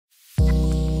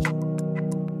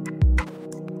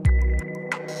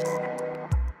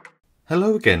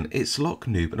Hello again, it's Lock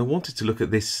Noob, and I wanted to look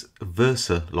at this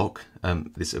Versa lock,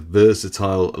 this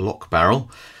versatile lock barrel.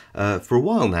 For a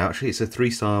while now, actually. It's a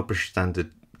 3-star British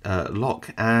Standard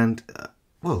lock, and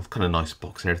well, kind of nice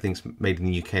box and everything's made in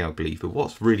the UK, I believe. But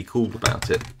what's really cool about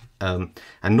it, and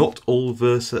not all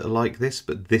Versa are like this,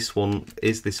 but this one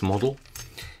is this model.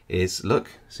 Is look,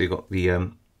 so you've got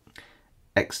the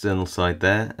external side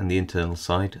there and the internal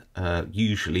side.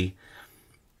 Usually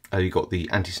you've got the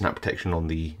anti-snap protection on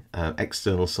the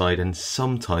external side, and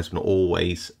sometimes but not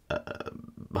always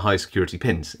high security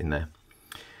pins in there.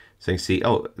 So you see,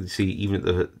 even at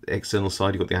the external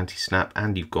side you've got the anti-snap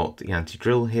and you've got the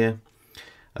anti-drill here.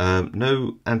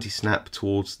 No anti-snap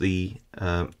towards the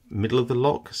middle of the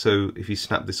lock, so if you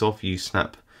snap this off you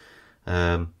snap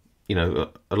you know,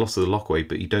 a loss of the lock away,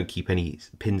 but you don't keep any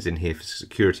pins in here for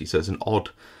security, so it's an odd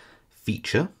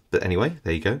feature. But anyway,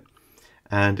 there you go.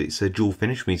 And it's a dual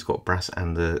finish, means it's got brass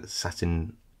and the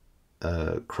satin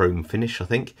chrome finish, I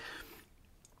think.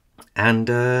 And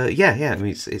yeah, I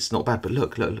mean it's not bad. But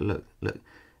look.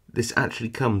 This actually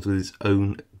comes with its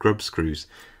own grub screws.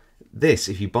 This,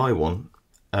 if you buy one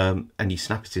and you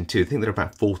snap it in two, I think they're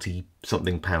about 40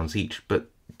 something pounds each. But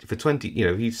for 20, you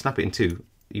know, if you snap it in two,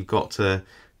 you've got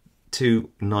two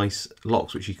nice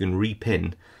locks which you can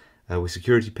repin with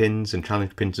security pins and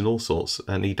challenge pins and all sorts,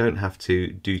 and you don't have to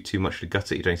do too much to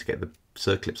gut it. You don't have to get the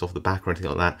circlips off the back or anything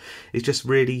like that. It's just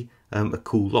really a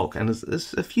cool lock, and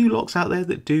there's a few locks out there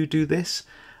that do this,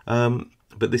 but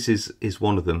this is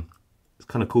one of them. It's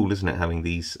kind of cool, isn't it, having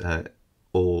these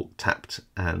all tapped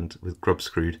and with grub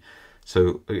screwed,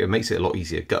 so it makes it a lot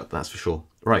easier gut, that's for sure.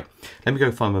 Right, let me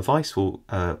go find my vise. We'll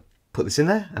put this in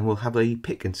there and we'll have a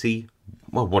pick and see,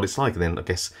 well, what it's like, and then I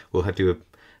guess we'll have to do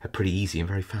a pretty easy and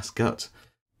very fast gut.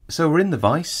 So we're in the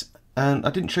vise, and I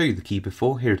didn't show you the key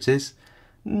before. Here it is.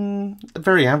 A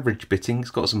very average bitting. It's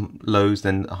got some lows,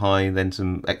 then a high, then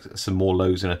some more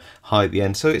lows and a high at the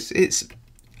end. So it's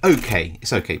okay.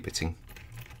 It's okay bitting.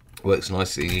 Works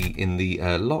nicely in the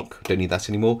lock. Don't need that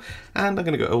anymore. And I'm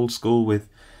going to go old school with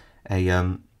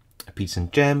a piece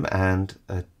and gem and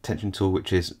a tension tool,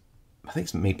 which is, I think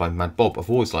it's made by Mad Bob. I've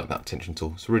always liked that tension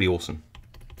tool. It's really awesome.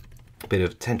 A bit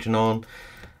of tension on.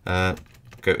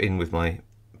 Go in with my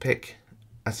pick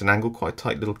at an angle, quite a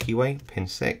tight little keyway. Pin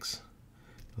 6.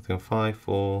 Nothing on 5,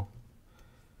 4.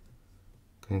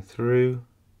 Going through.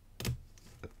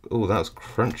 Oh, that was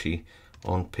crunchy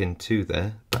on pin 2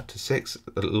 there. Back to 6.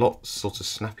 A lot sort of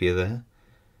snappier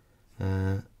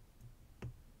there.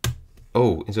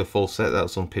 Oh, into a false set. That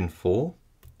was on pin 4.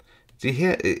 Do you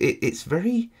hear? It's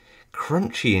very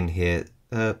crunchy in here.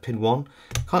 Pin 1.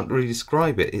 Can't really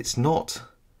describe it. It's not,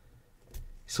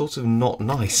 sort of not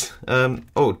nice.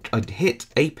 Oh, I hit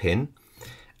a pin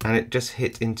and it just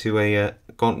hit into a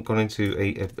gone into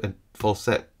a false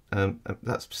set.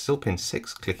 That's still pin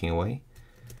 6 clicking away.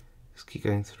 Let's keep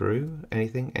going through.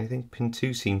 Anything. Pin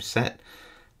 2 seems set,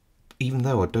 even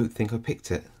though I don't think I picked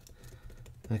it.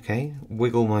 Okay,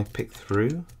 wiggle my pick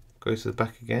through. Go to the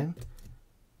back again.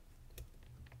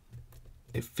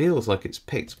 It feels like it's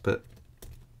picked, but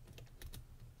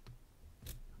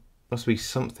must be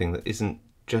something that isn't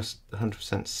just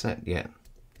 100% set yet.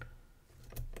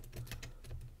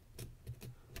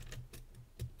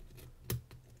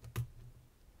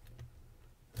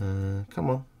 Come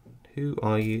on, who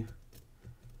are you?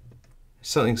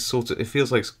 Something sort of, it feels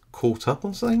like it's caught up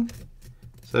on something.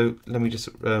 So let me just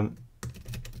wiggle.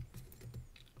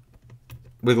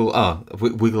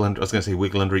 Wiggle under. I was going to say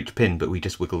wiggle under each pin, but we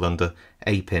just wiggled under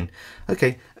a pin.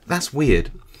 Okay, that's weird.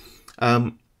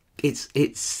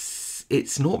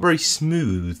 It's not very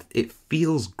smooth. It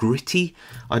feels gritty.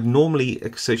 I'd normally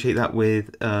associate that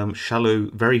with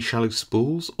very shallow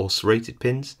spools or serrated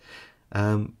pins,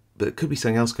 but it could be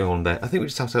something else going on there. I think we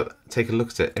just have to take a look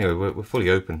at it. Anyway, we're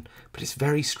fully open, but it's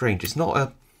very strange. It's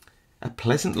not a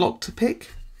pleasant lock to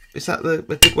pick. Is that a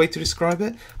good way to describe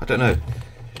it? I don't know.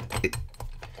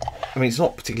 I mean, it's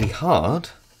not particularly hard,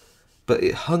 but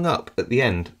it hung up at the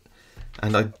end,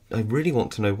 and I really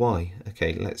want to know why.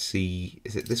 Okay, let's see.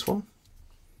 Is it this one?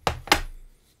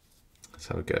 Let's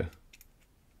have a go.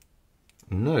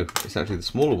 No, it's actually the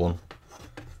smaller one.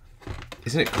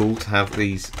 Isn't it cool to have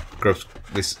this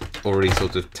already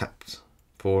sort of tapped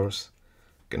for us?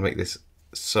 Gonna make this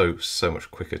so much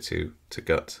quicker to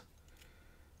gut.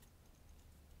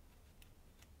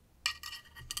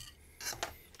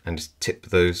 And just tip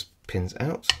those pins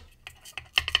out.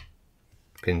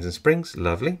 Pins and springs,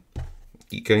 lovely.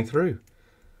 Keep going through.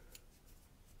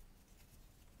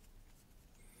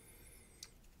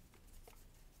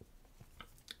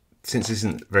 Since this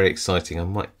isn't very exciting, I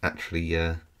might actually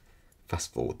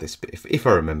fast forward this bit if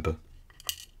I remember.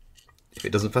 If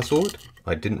it doesn't fast forward,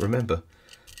 I didn't remember.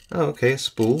 Oh, okay, a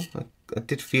spool. I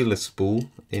did feel a spool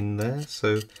in there,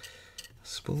 so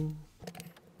spool.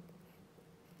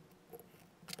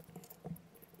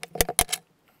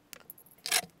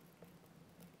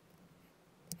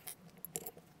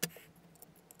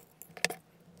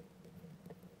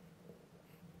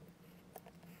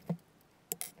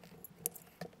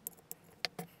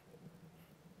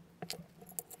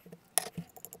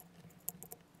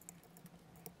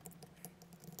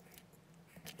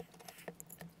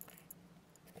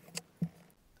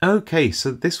 Okay,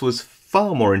 so this was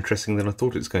far more interesting than I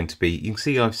thought it was going to be. You can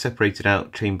see I've separated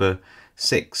out chamber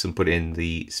 6 and put in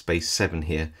the space 7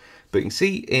 here. But you can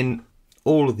see in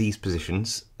all of these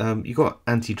positions, you've got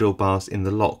anti-drill bars in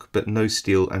the lock, but no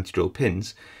steel anti-drill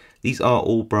pins. These are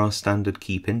all brass standard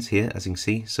key pins here, as you can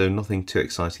see, so nothing too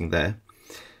exciting there.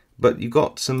 But you've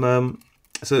got some,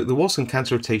 so there was some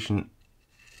counter rotation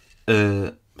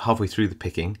halfway through the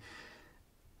picking,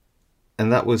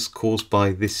 and that was caused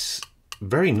by this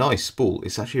very nice spool.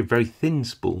 It's actually a very thin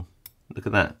spool. Look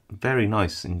at that. Very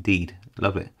nice indeed.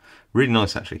 Love it. Really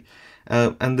nice actually.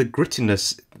 And the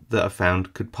grittiness that I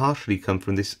found could partially come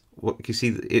from this. What you can see,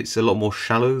 it's a lot more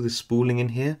shallow, the spooling in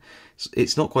here.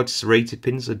 It's not quite a serrated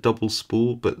pin, it's a double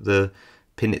spool, but the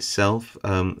pin itself,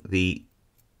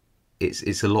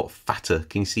 it's a lot fatter.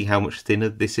 Can you see how much thinner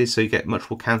this is? So you get much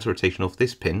more counter rotation off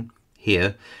this pin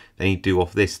here than you do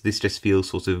off this. This just feels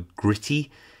sort of gritty.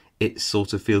 It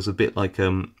sort of feels a bit like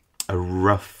a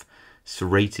rough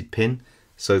serrated pin.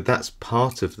 So that's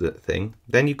part of the thing.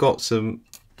 Then you've got some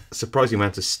surprising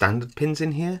amount of standard pins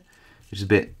in here, which is a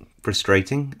bit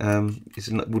frustrating.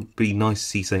 It would be nice to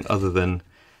see something other than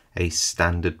a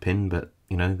standard pin, but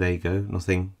you know, there you go.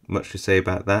 Nothing much to say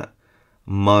about that.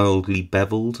 Mildly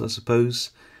beveled, I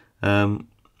suppose,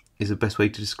 is the best way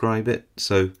to describe it.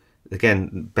 So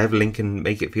again, beveling can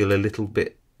make it feel a little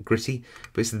bit gritty,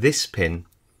 but it's this pin.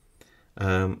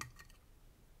 Here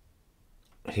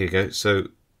we go. So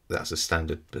that's a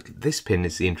standard, but this pin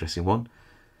is the interesting one.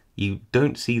 You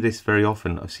don't see this very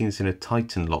often. I've seen this in a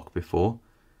Titan lock before,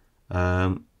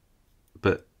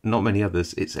 but not many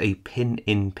others. It's a pin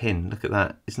in pin. Look at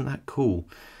that. Isn't that cool?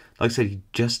 Like I said, you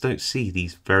just don't see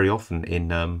these very often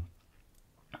in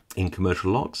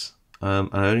commercial locks. I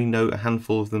only know a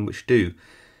handful of them which do,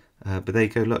 but there you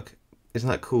go. Look. Isn't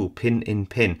that cool? Pin in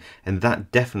pin. And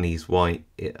that definitely is why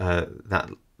that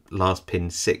last pin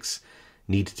 6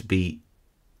 needed to be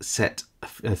set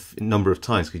a number of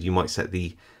times, because you might set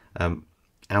the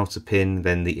outer pin,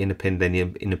 then the inner pin, then the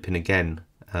inner pin again.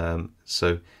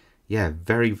 So yeah,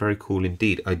 very, very cool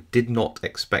indeed. I did not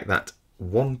expect that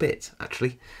one bit,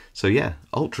 actually. So yeah,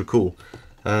 ultra cool.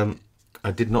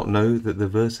 I did not know that the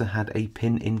Versa had a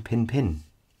pin in pin pin.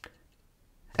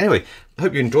 Anyway, I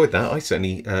hope you enjoyed that. I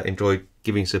certainly enjoyed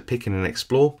giving us a pick in and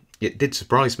explore. It did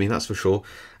surprise me, that's for sure.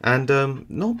 And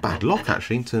not bad lock,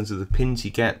 actually, in terms of the pins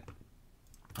you get.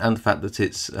 And the fact that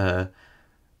it's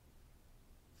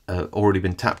already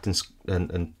been tapped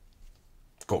and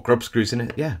got grub screws in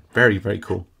it. Yeah, very, very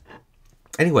cool.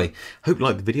 Anyway, hope you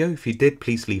liked the video. If you did,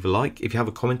 please leave a like. If you have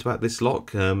a comment about this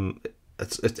lock,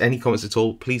 any comments at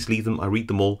all, please leave them. I read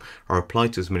them all. I reply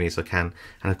to as many as I can.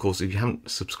 And of course, if you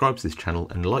haven't subscribed to this channel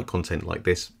and like content like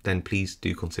this, then please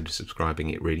do consider subscribing.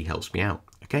 It really helps me out.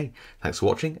 Okay, thanks for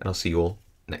watching, and I'll see you all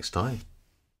next time.